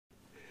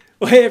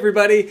Well, hey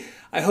everybody,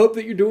 I hope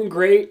that you're doing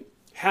great.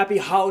 Happy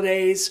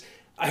holidays.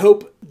 I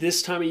hope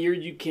this time of year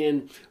you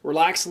can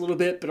relax a little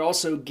bit, but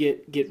also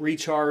get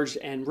recharged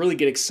and really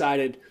get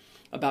excited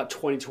about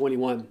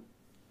 2021.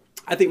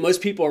 I think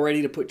most people are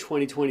ready to put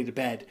 2020 to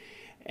bed,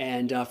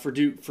 and for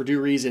due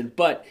reason.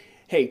 But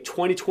hey,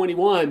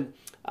 2021,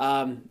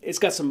 it's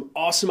got some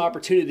awesome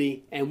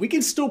opportunity, and we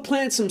can still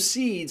plant some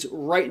seeds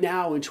right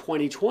now in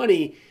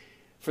 2020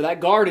 for that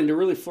garden to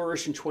really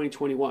flourish in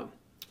 2021.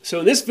 So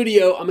in this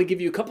video, I'm going to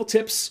give you a couple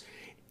tips,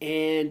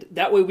 and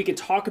that way we can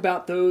talk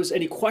about those,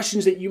 any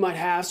questions that you might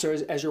have. So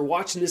as you're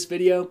watching this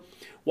video,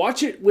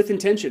 watch it with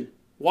intention.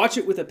 Watch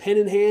it with a pen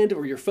in hand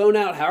or your phone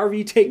out, however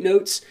you take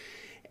notes,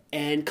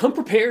 and come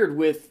prepared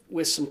with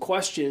some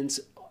questions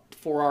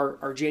for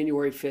our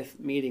January 5th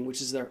meeting,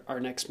 which is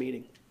our next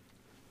meeting.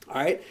 All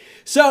right,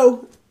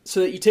 so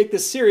that you take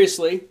this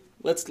seriously,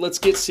 let's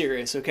get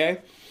serious, okay?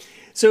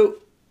 So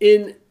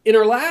in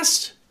our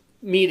last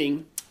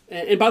meeting,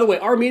 and by the way,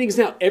 our meetings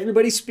now,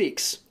 everybody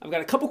speaks. I've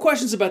got a couple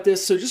questions about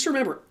this, so just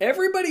remember,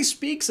 everybody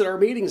speaks at our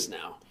meetings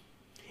now.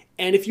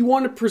 And if you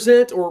want to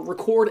present or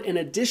record an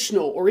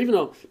additional or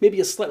even maybe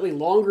a slightly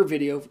longer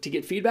video to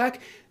get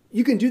feedback,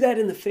 you can do that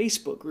in the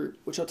Facebook group,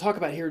 which I'll talk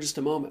about here in just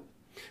a moment.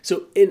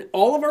 So in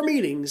all of our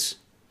meetings,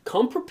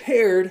 come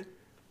prepared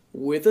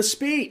with a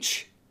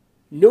speech.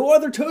 No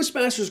other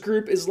Toastmasters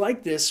group is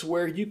like this,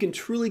 where you can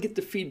truly get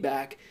the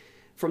feedback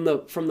from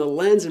the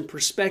lens and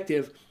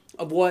perspective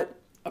of what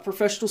a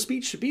professional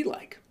speech should be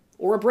like,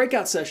 or a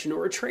breakout session,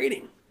 or a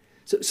training.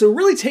 So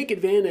really take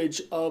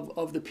advantage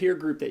of the peer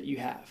group that you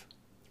have.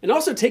 And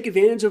also take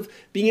advantage of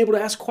being able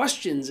to ask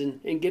questions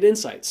and get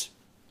insights.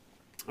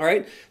 All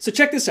right, so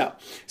check this out.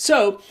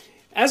 So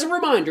as a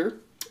reminder,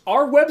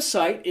 our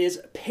website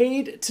is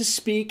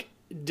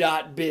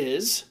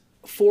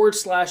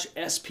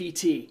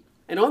paidtospeak.biz/SPT.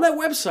 And on that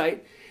website,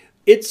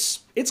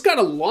 it's got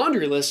a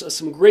laundry list of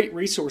some great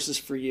resources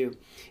for you.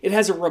 It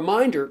has a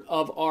reminder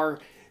of our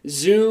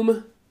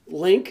Zoom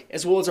link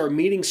as well as our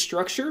meeting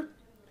structure.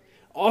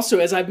 Also,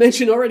 as I've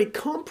mentioned already,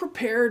 come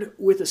prepared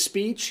with a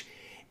speech,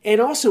 and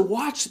also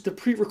watch the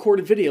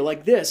pre-recorded video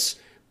like this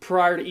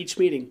prior to each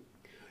meeting.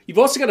 You've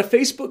also got a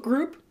Facebook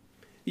group.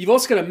 You've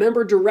also got a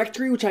member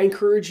directory, which I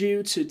encourage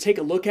you to take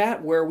a look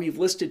at, where we've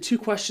listed 2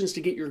 questions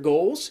to get your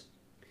goals.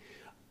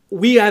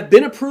 We have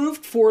been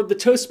approved for the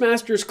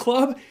Toastmasters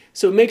Club,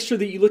 so make sure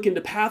that you look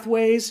into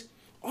pathways.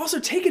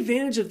 Also, take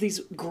advantage of these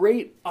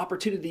great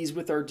opportunities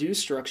with our due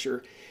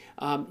structure.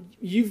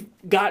 You've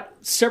got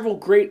several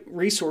great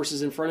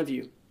resources in front of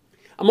you.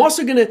 I'm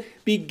also going to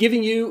be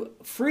giving you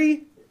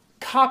free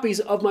copies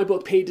of my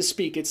book, Paid to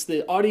Speak. It's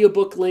the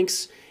audiobook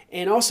links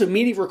and also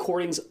meeting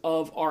recordings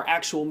of our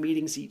actual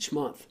meetings each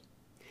month.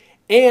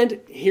 And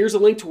here's a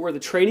link to where the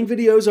training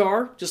videos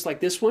are, just like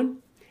this one,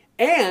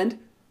 and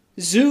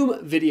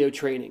Zoom video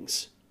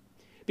trainings.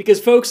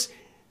 Because folks,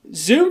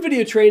 Zoom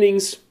video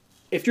trainings,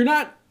 if you're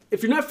not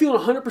feeling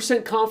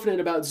 100%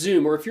 confident about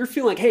Zoom, or if you're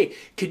feeling like, hey,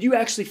 could you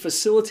actually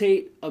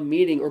facilitate a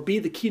meeting or be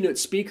the keynote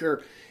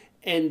speaker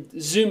and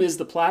Zoom is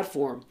the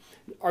platform?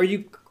 Are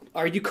you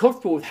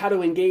comfortable with how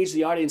to engage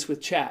the audience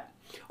with chat?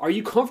 Are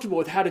you comfortable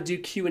with how to do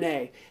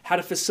Q&A, how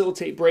to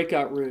facilitate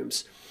breakout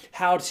rooms,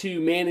 how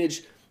to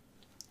manage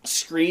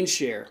screen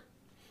share,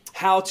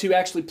 how to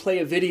actually play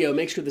a video,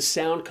 make sure the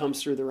sound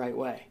comes through the right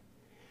way?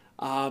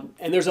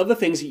 And there's other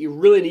things that you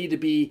really need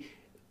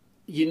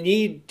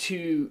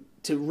to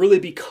really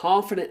be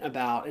confident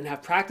about and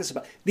have practice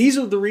about. These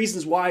are the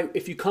reasons why,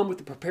 if you come with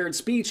a prepared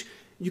speech,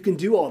 you can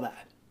do all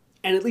that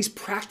and at least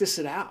practice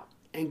it out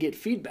and get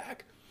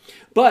feedback.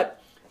 But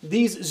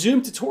these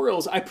Zoom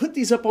tutorials, I put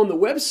these up on the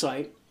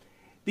website.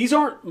 These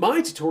aren't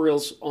my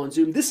tutorials on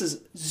Zoom. This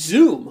is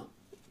Zoom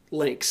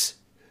links.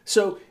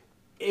 So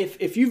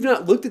if you've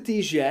not looked at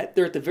these yet,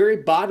 they're at the very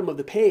bottom of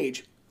the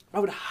page. I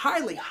would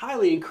highly,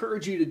 highly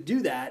encourage you to do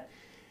that,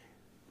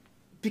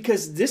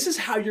 because this is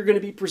how you're going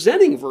to be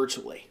presenting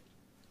virtually.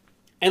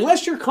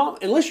 Unless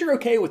you're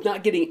okay with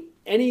not getting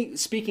any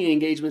speaking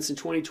engagements in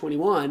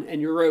 2021,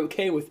 and you're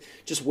okay with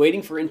just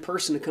waiting for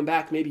in-person to come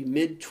back maybe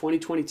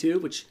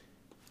mid-2022, which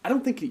I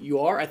don't think that you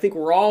are. I think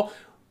we're all,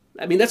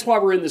 that's why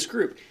we're in this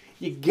group.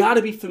 You got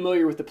to be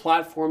familiar with the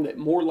platform that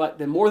more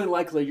than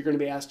likely you're going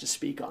to be asked to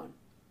speak on.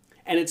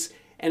 And as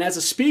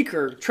a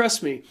speaker,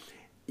 trust me,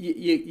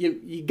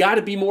 you got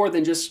to be more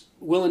than just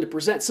willing to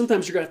present.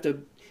 Sometimes you're going to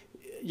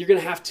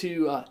have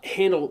to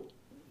handle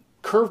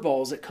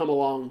curveballs that come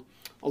along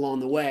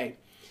the way.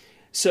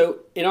 So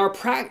in our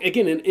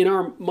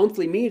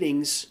monthly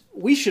meetings,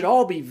 we should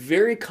all be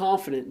very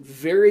confident,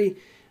 very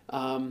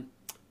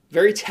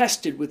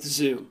tested with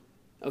Zoom.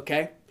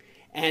 Okay,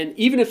 and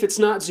even if it's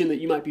not Zoom that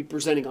you might be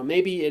presenting on,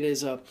 maybe it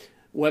is a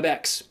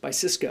WebEx by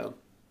Cisco,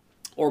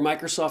 or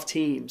Microsoft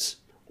Teams,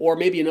 or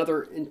maybe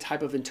another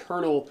type of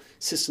internal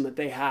system that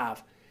they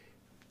have.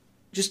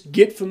 Just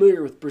get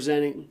familiar with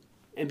presenting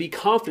and be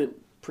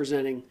confident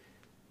presenting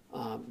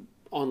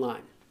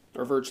online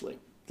or virtually.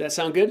 Does that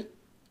sound good?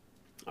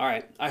 All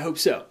right, I hope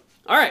so.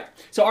 All right,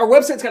 so our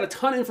website's got a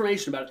ton of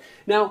information about it.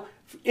 Now,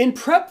 in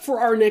prep for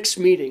our next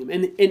meeting,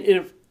 and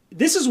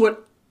this is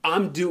what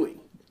I'm doing.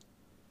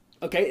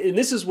 Okay, and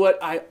this is what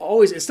I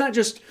always, it's not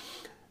just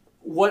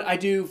what I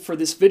do for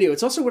this video,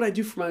 it's also what I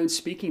do for my own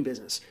speaking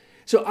business.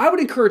 So I would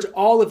encourage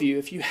all of you,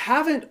 if you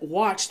haven't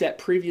watched that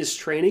previous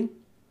training,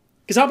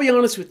 because I'll be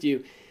honest with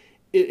you,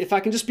 if I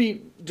can just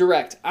be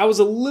direct, I was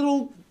a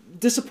little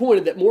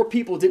disappointed that more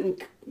people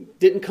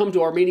didn't come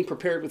to our meeting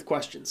prepared with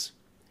questions.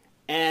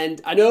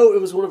 And I know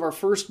it was one of our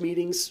first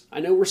meetings. I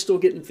know we're still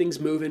getting things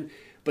moving,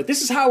 but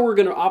this is how we're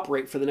going to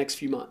operate for the next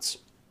few months.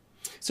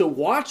 So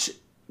watch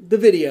the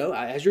video,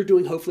 as you're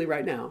doing hopefully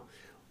right now.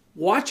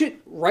 Watch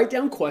it, write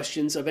down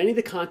questions of any of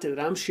the content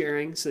that I'm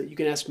sharing so that you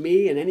can ask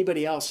me and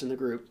anybody else in the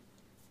group.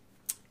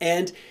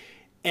 And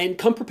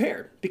come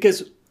prepared,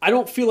 because I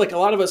don't feel like a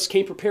lot of us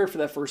came prepared for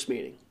that first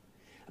meeting.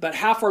 About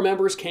half our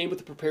members came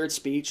with a prepared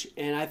speech,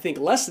 and I think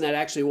less than that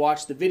actually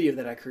watched the video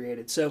that I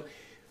created. So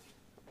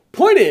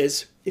point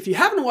is, if you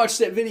haven't watched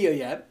that video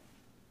yet,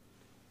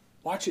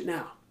 watch it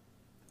now.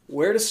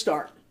 Where to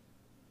start.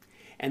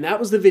 And that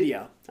was the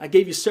video. I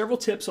gave you several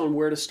tips on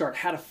where to start,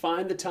 how to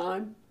find the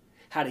time,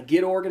 how to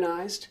get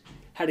organized,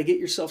 how to get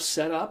yourself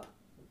set up.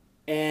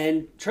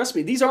 And trust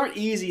me, these aren't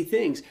easy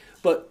things,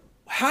 but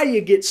how you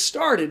get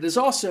started is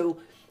also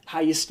how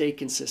you stay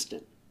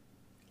consistent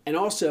and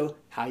also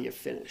how you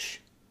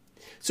finish.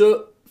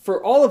 So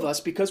for all of us,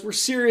 because we're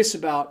serious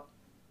about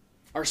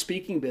our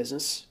speaking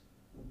business,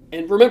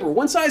 and remember,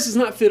 one size does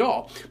not fit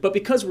all, but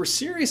because we're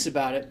serious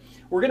about it,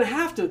 we're going to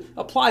have to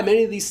apply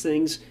many of these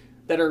things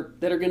that are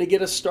going to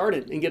get us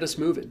started and get us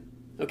moving,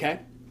 okay?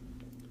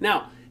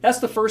 Now, that's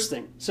the first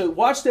thing. So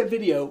watch that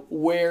video,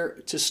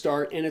 where to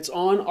start, and it's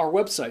on our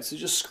website. So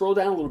just scroll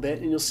down a little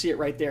bit and you'll see it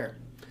right there.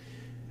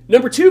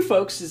 Number two,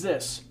 folks, is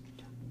this.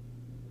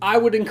 I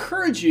would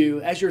encourage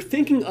you, as you're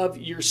thinking of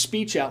your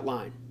speech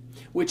outline,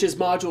 which is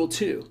Module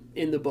 2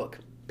 in the book,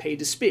 Paid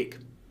to Speak.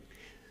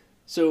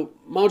 So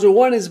Module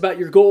 1 is about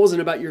your goals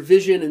and about your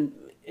vision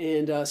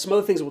and some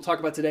other things we'll talk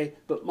about today.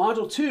 But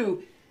Module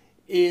 2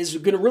 is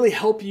going to really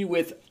help you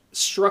with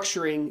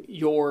structuring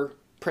your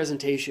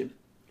presentation.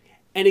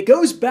 And it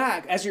goes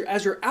back, as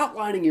you're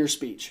outlining your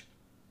speech,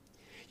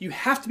 you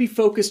have to be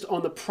focused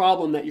on the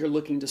problem that you're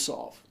looking to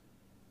solve.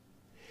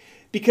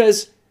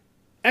 Because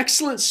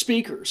excellent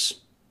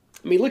speakers,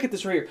 I mean, look at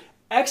this right here.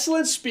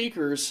 Excellent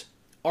speakers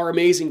are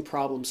amazing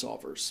problem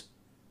solvers.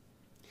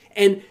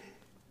 And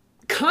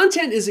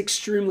content is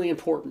extremely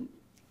important.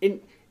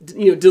 And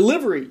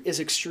delivery is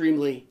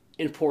extremely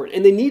important.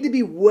 And they need to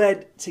be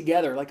wed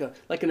together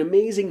like an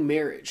amazing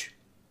marriage.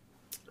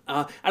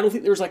 I don't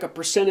think there's like a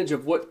percentage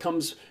of what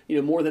comes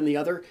more than the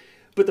other.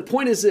 But the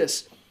point is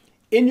this.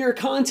 In your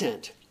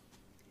content,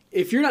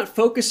 if you're not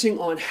focusing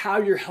on how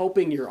you're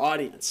helping your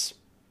audience,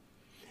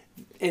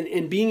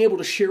 and being able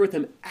to share with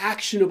them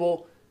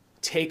actionable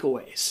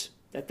takeaways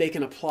that they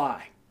can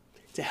apply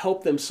to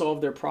help them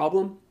solve their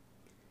problem,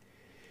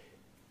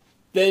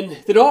 then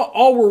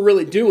all we're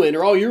really doing,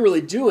 or all you're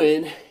really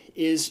doing,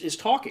 is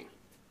talking.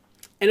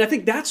 And I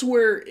think that's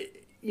where,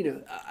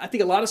 I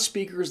think a lot of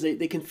speakers,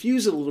 they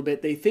confuse it a little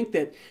bit. They think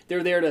that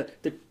they're there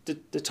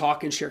to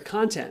talk and share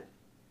content.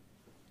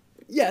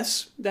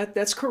 Yes,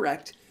 that's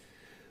correct.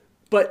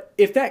 But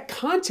if that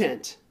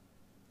content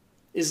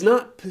is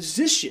not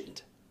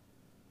positioned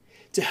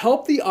to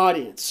help the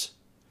audience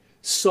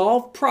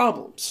solve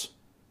problems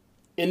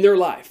in their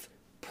life,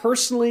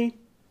 personally,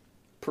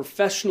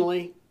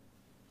 professionally,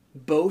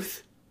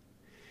 both,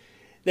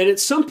 then at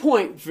some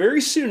point very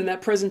soon in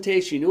that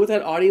presentation, you know what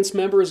that audience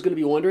member is going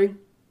to be wondering?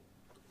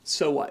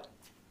 So what?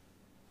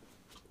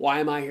 Why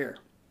am I here?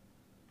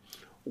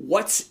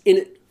 What's in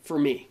it for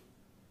me?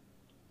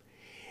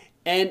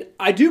 And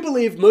I do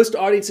believe most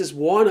audiences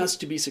want us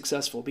to be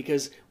successful,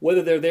 because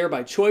whether they're there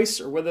by choice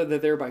or whether they're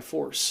there by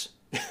force,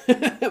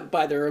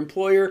 by their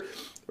employer,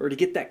 or to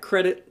get that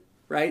credit,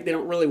 right? They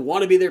don't really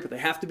want to be there, but they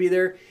have to be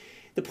there.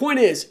 The point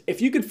is,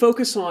 if you could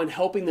focus on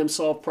helping them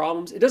solve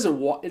problems, it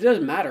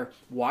doesn't matter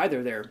why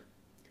they're there.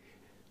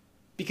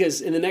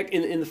 Because in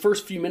the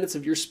first few minutes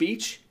of your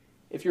speech,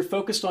 if you're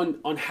focused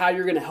on how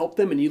you're going to help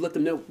them, and you let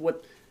them know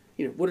what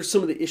are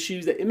some of the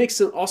issues, that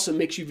it also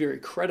makes you very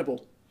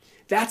credible.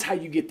 That's how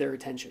you get their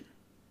attention.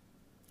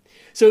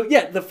 So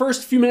yeah, the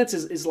first few minutes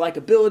is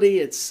likability.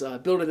 It's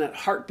building that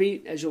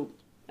heartbeat, as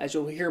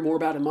you'll hear more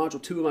about in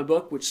Module 2 of my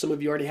book, which some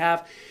of you already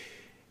have.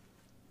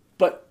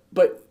 But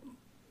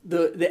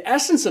the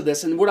essence of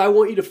this, and what I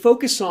want you to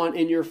focus on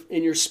in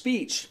your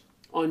speech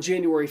on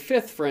January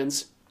 5th,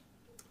 friends,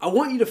 I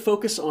want you to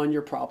focus on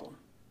your problem.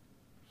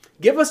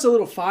 Give us a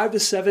little 5 to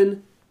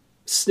 7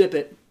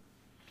 snippet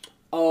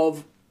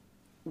of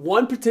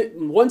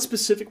one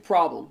specific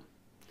problem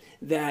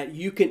that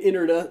you can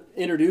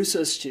introduce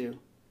us to,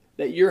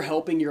 that you're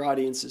helping your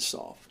audiences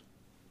solve.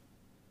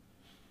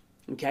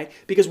 Okay?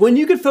 Because when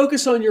you can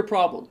focus on your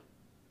problem,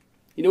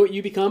 you know what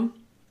you become?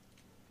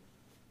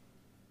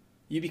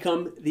 You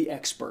become the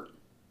expert.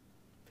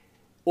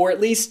 Or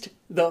at least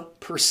the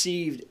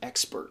perceived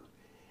expert.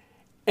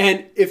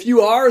 And if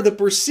you are the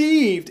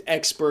perceived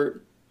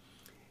expert,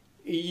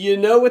 you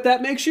know what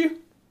that makes you?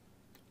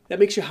 That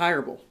makes you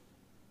hireable.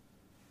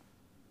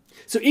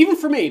 So even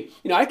for me,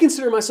 I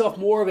consider myself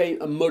more of a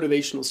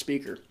motivational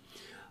speaker,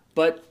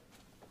 but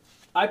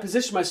I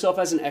position myself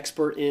as an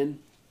expert in,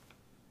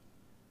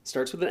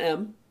 starts with an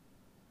M,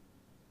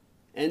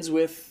 ends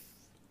with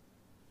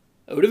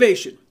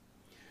motivation,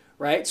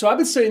 right? So I've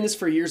been studying this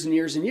for years and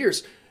years and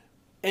years.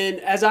 And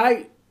as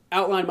I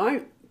outline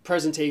my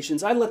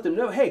presentations, I let them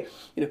know, hey,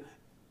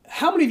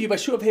 how many of you, by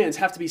show of hands,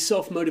 have to be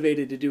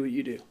self-motivated to do what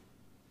you do?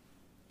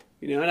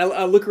 And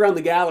I look around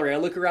the gallery, I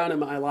look around at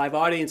my live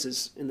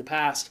audiences in the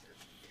past.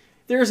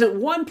 There isn't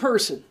one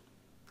person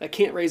that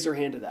can't raise their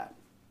hand to that.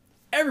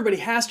 Everybody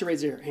has to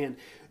raise their hand.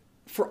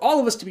 For all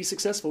of us to be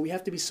successful, we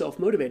have to be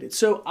self-motivated.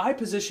 So I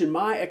position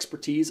my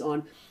expertise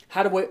on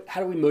how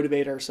do we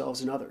motivate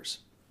ourselves and others.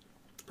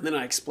 And then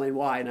I explain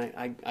why,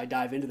 and I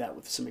dive into that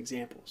with some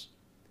examples.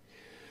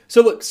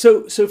 So look,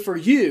 so for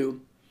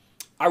you,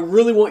 I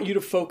really want you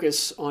to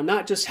focus on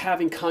not just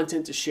having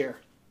content to share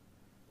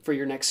for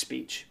your next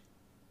speech.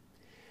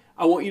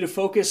 I want you to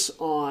focus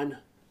on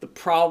the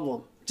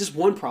problem, just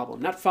one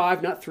problem, not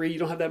 5, not 3. You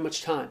don't have that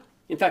much time.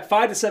 In fact,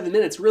 5 to 7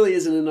 minutes really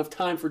isn't enough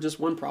time for just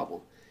one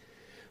problem.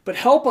 But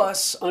help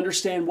us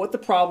understand what the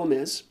problem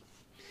is,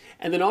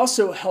 and then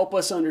also help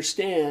us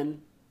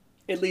understand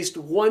at least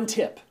one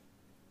tip,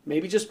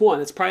 maybe just one.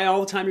 That's probably all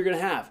the time you're going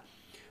to have.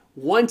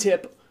 One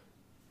tip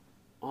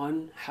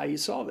on how you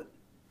solve it.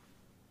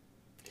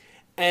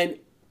 And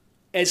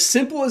as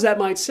simple as that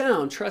might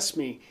sound, trust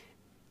me,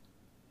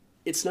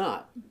 it's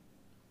not.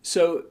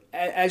 So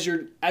as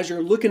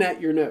you're looking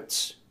at your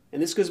notes,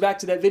 and this goes back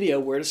to that video,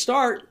 where to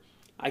start,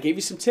 I gave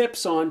you some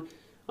tips on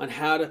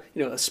how to,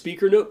 a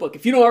speaker notebook.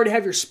 If you don't already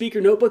have your speaker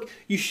notebook,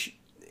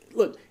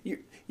 look,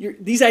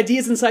 these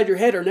ideas inside your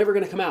head are never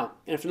going to come out.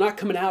 And if they're not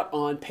coming out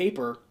on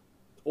paper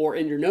or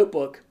in your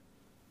notebook,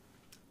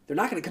 they're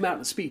not going to come out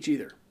in a speech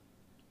either.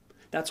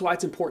 That's why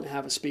it's important to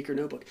have a speaker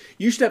notebook.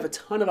 You should have a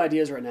ton of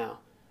ideas right now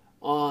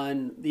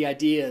on the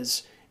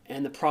ideas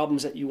and the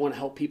problems that you want to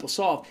help people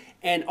solve.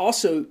 And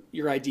also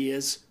your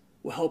ideas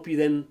will help you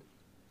then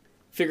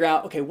figure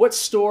out, okay, what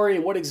story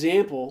and what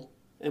example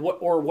and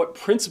what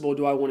principle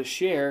do I want to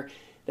share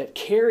that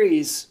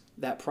carries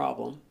that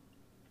problem?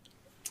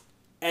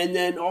 And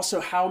then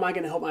also, how am I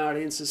going to help my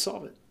audiences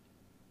solve it?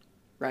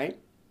 Right?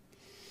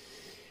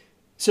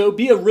 So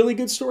be a really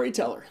good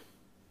storyteller.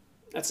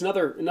 That's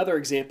another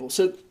example.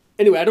 So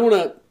anyway, I don't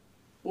want to,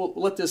 we'll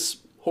let this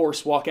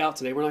horse walk out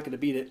today. We're not going to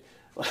beat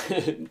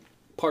it.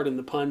 Pardon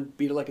the pun,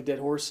 beat it like a dead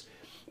horse.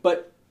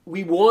 But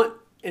we want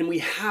and we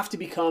have to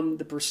become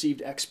the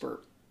perceived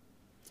expert.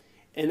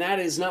 And that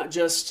is not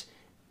just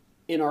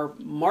in our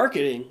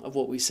marketing of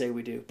what we say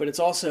we do, but it's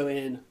also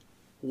in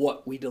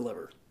what we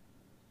deliver.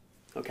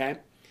 Okay?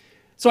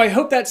 So I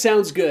hope that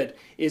sounds good,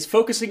 is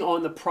focusing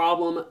on the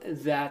problem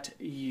that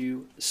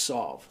you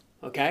solve.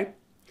 Okay?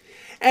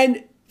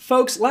 And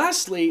folks,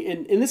 lastly,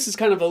 and this is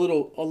kind of a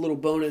little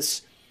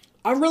bonus,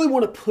 I really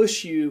want to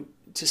push you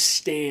to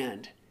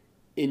stand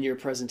in your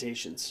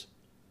presentations.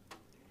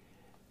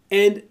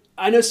 And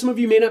I know some of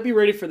you may not be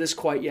ready for this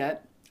quite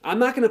yet. I'm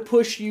not going to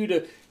push you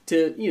to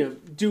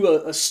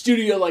do a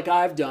studio like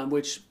I've done,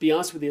 which, to be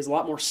honest with you, is a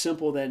lot more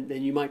simple than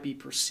you might be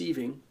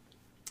perceiving.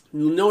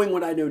 Knowing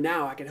what I know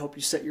now, I can help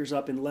you set yours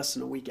up in less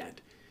than a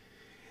weekend.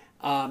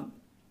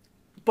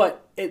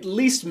 But at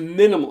least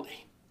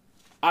minimally,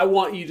 I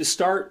want you to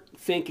start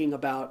thinking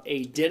about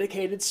a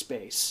dedicated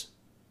space,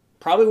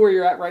 probably where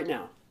you're at right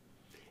now.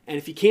 And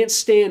if you can't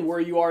stand where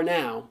you are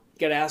now, you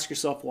got to ask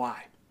yourself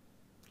why.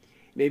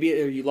 Maybe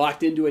are you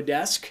locked into a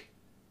desk?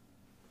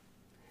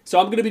 So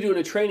I'm going to be doing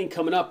a training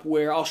coming up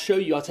where I'll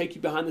take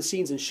you behind the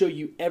scenes and show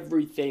you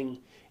everything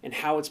and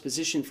how it's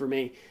positioned for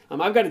me.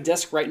 I've got a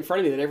desk right in front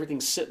of me that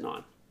everything's sitting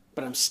on,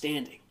 but I'm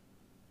standing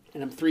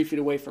and I'm 3 feet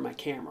away from my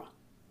camera.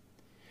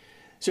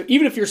 So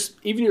even if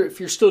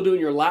you're still doing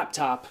your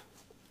laptop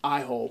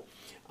eye hole,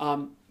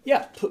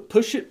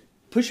 push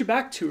it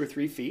back 2 or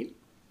 3 feet.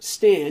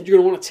 Stand. You're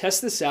going to want to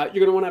test this out.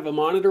 You're going to want to have a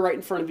monitor right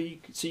in front of you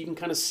so you can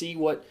kind of see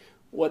what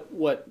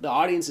the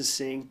audience is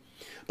seeing.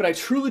 But I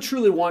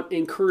truly want to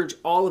encourage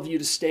all of you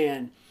to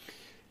stand,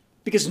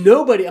 because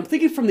I'm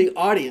thinking from the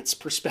audience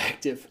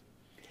perspective.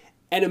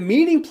 And a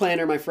meeting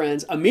planner, my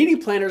friends, a meeting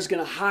planner is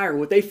going to hire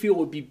what they feel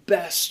would be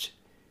best.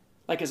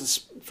 Like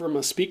for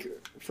a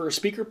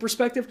speaker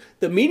perspective,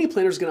 the meeting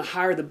planner is going to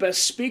hire the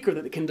best speaker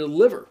that can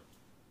deliver.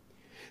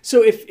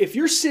 So if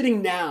you're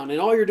sitting down and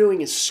all you're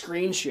doing is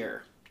screen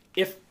share,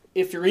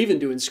 if you're even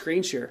doing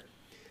screen share,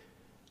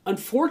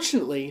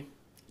 unfortunately,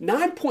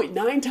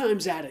 9.9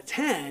 times out of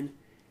 10,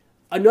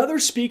 another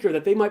speaker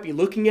that they might be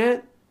looking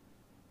at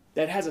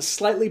that has a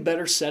slightly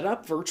better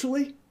setup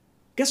virtually,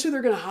 guess who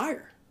they're going to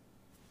hire?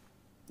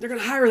 They're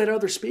going to hire that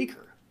other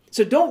speaker.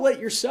 So don't let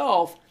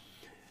yourself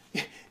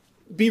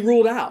be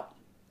ruled out.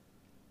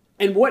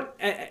 And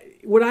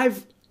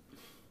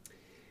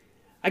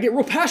I get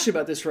real passionate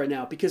about this right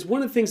now, because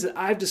one of the things that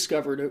I've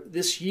discovered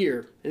this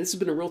year, and this has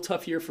been a real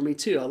tough year for me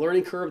too, a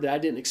learning curve that I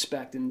didn't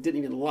expect and didn't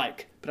even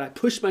like, but I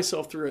pushed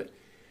myself through it.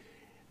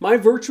 My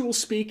virtual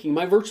speaking,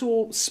 my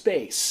virtual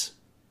space,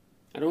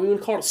 I don't even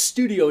call it a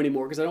studio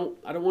anymore because I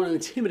don't want to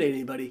intimidate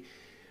anybody,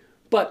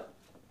 but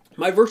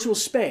my virtual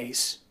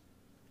space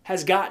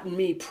has gotten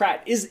me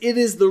it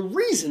is the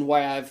reason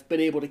why I've been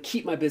able to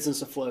keep my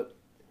business afloat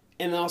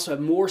and also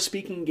have more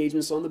speaking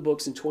engagements on the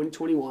books in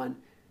 2021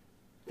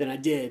 than I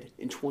did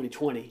in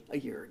 2020 a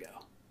year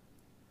ago.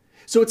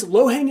 So it's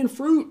low-hanging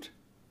fruit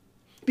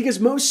because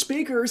most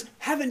speakers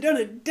haven't done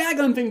a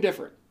daggone thing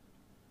different.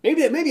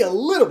 Maybe a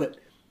little bit.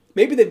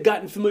 Maybe they've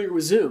gotten familiar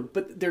with Zoom,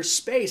 but their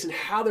space and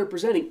how they're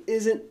presenting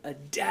isn't a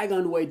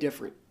daggone way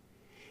different.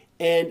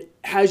 And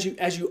as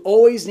you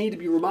always need to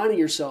be reminding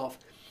yourself,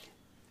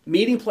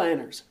 meeting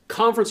planners,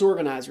 conference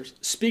organizers,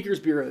 speakers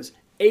bureaus,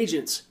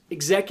 agents,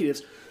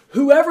 executives,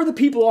 whoever the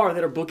people are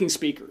that are booking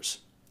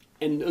speakers,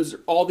 and those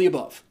are all the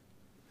above,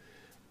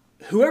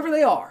 whoever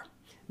they are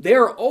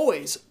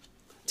always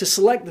to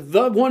select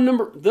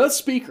the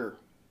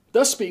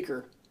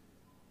speaker.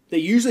 They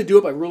usually do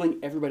it by ruling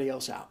everybody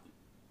else out.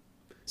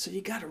 So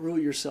you got to rule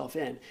yourself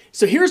in.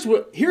 So here's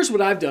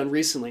what I've done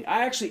recently.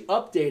 I actually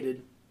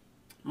updated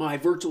my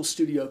virtual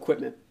studio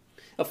equipment.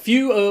 A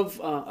few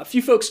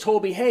folks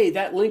told me, hey,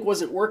 that link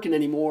wasn't working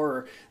anymore,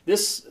 or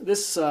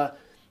this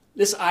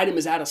item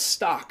is out of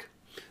stock.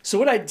 So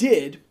what I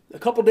did a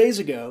couple days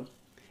ago,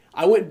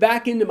 I went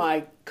back into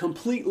my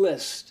complete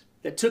list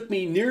that took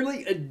me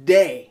nearly a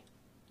day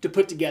to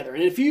put together.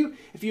 And if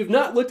you've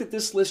not looked at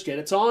this list yet,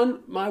 it's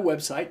on my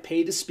website,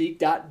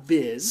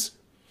 paytospeak.biz,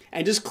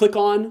 and just click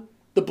on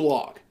the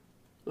blog.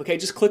 Okay,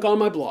 just click on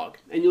my blog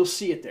and you'll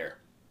see it there.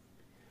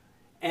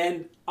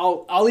 And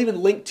I'll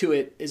even link to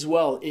it as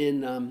well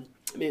in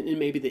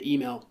maybe the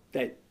email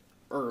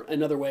or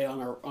another way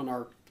on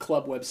our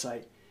club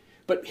website.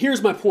 But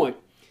here's my point.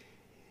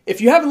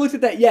 If you haven't looked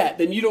at that yet,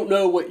 then you don't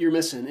know what you're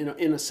missing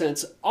in a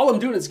sense. All I'm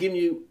doing is giving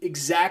you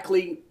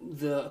exactly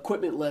the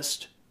equipment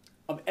list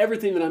of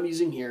everything that I'm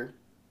using here.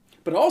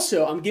 But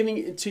also I'm giving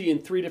it to you in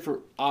 3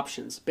 different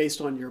options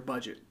based on your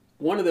budget.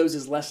 One of those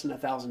is less than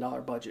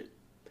 $1,000 budget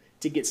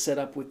to get set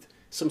up with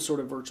some sort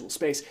of virtual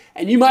space.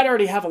 And you might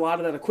already have a lot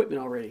of that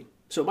equipment already.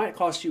 So it might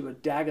cost you a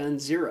daggone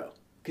zero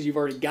because you've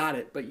already got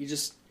it, but you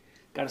just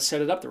got to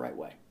set it up the right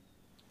way.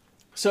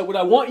 So what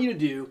I want you to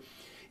do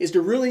is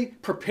to really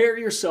prepare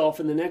yourself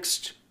in the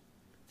next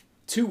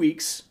 2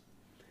 weeks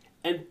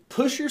and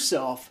push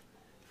yourself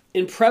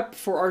in prep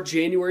for our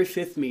January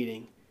 5th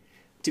meeting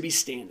to be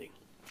standing.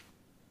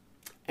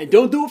 And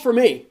don't do it for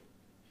me.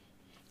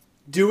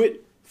 Do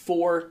it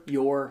for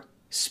your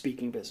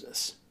speaking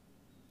business.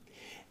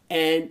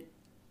 And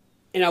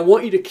I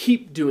want you to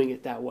keep doing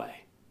it that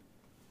way.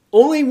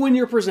 Only when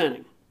you're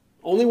presenting.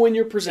 Only when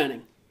you're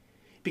presenting.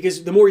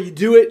 Because the more you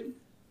do it,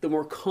 the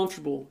more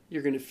comfortable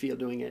you're going to feel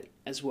doing it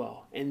as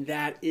well. And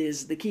that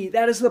is the key.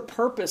 That is the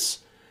purpose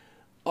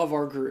of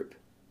our group.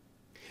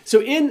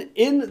 So in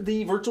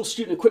the virtual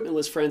student equipment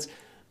list, friends,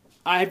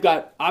 I've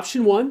got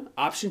option 1,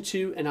 option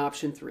 2, and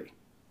option 3.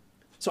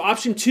 So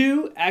option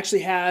 2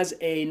 actually has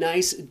a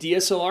nice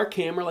DSLR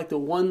camera like the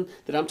one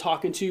that I'm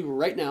talking to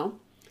right now.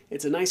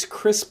 It's a nice,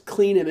 crisp,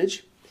 clean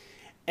image.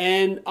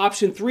 And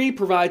option 3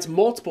 provides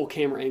multiple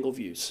camera angle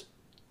views.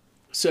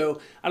 So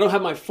I don't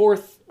have my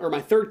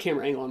 3rd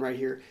camera angle on right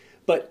here,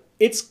 but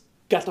it's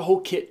got the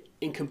whole kit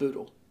in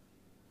caboodle.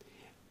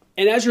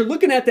 And as you're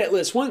looking at that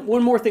list,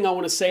 one more thing I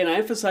want to say, and I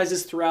emphasize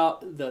this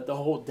throughout the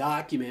whole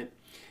document.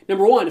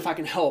 Number 1, if I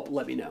can help,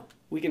 let me know.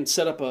 We can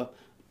set up a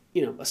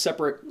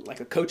separate,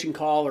 like a coaching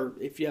call, or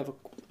if you have a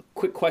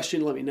quick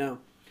question, let me know.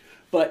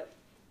 But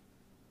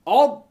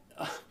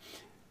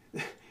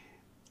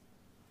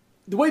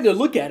the way to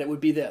look at it would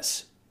be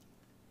this.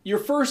 Your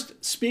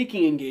first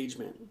speaking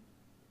engagement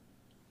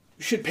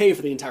should pay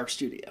for the entire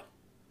studio.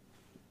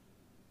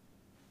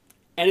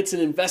 And it's an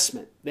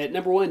investment that,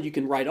 number 1, you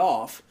can write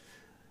off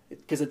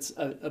because it's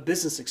a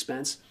business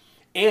expense.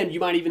 And you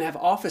might even have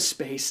office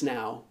space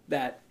now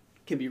that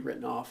can be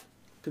written off.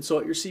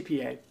 Consult your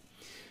CPA.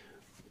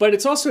 But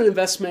it's also an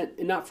investment,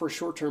 and not for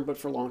short term, but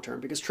for long term.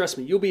 Because trust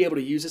me, you'll be able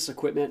to use this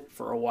equipment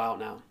for a while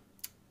now.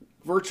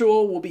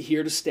 Virtual will be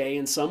here to stay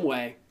in some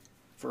way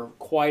for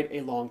quite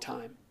a long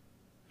time.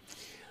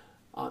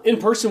 In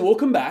person will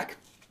come back,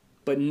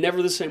 but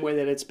never the same way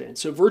that it's been.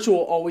 So virtual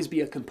will always be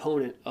a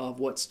component of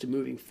what's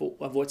moving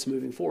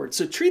forward.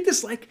 So treat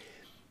this like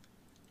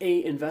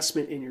an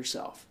investment in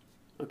yourself.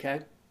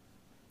 Okay.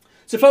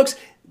 So folks,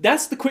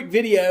 that's the quick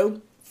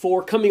video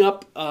for coming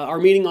up our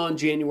meeting on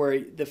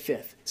January the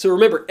 5th. So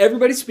remember,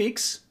 everybody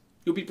speaks.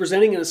 You'll be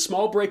presenting in a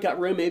small breakout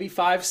room, maybe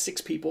 5,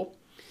 6 people.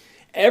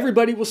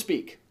 Everybody will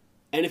speak.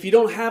 And if you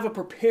don't have a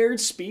prepared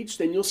speech,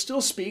 then you'll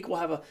still speak. We'll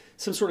have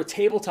some sort of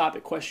table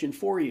topic question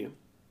for you.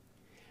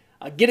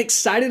 Get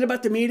excited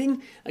about the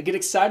meeting. Get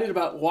excited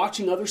about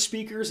watching other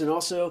speakers and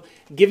also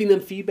giving them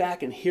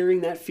feedback and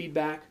hearing that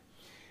feedback.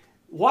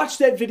 Watch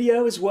that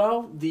video as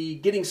well, the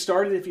getting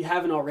started if you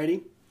haven't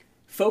already.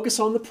 Focus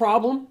on the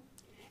problem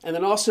and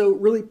then also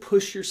really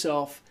push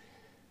yourself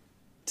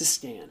to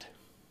stand.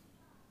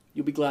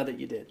 You'll be glad that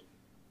you did.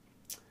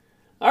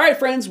 All right,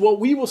 friends. Well,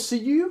 we will see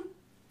you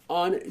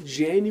on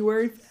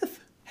January 5th.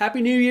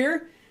 Happy New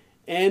Year,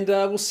 and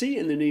we'll see you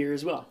in the new year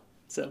as well.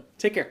 So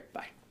take care.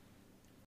 Bye.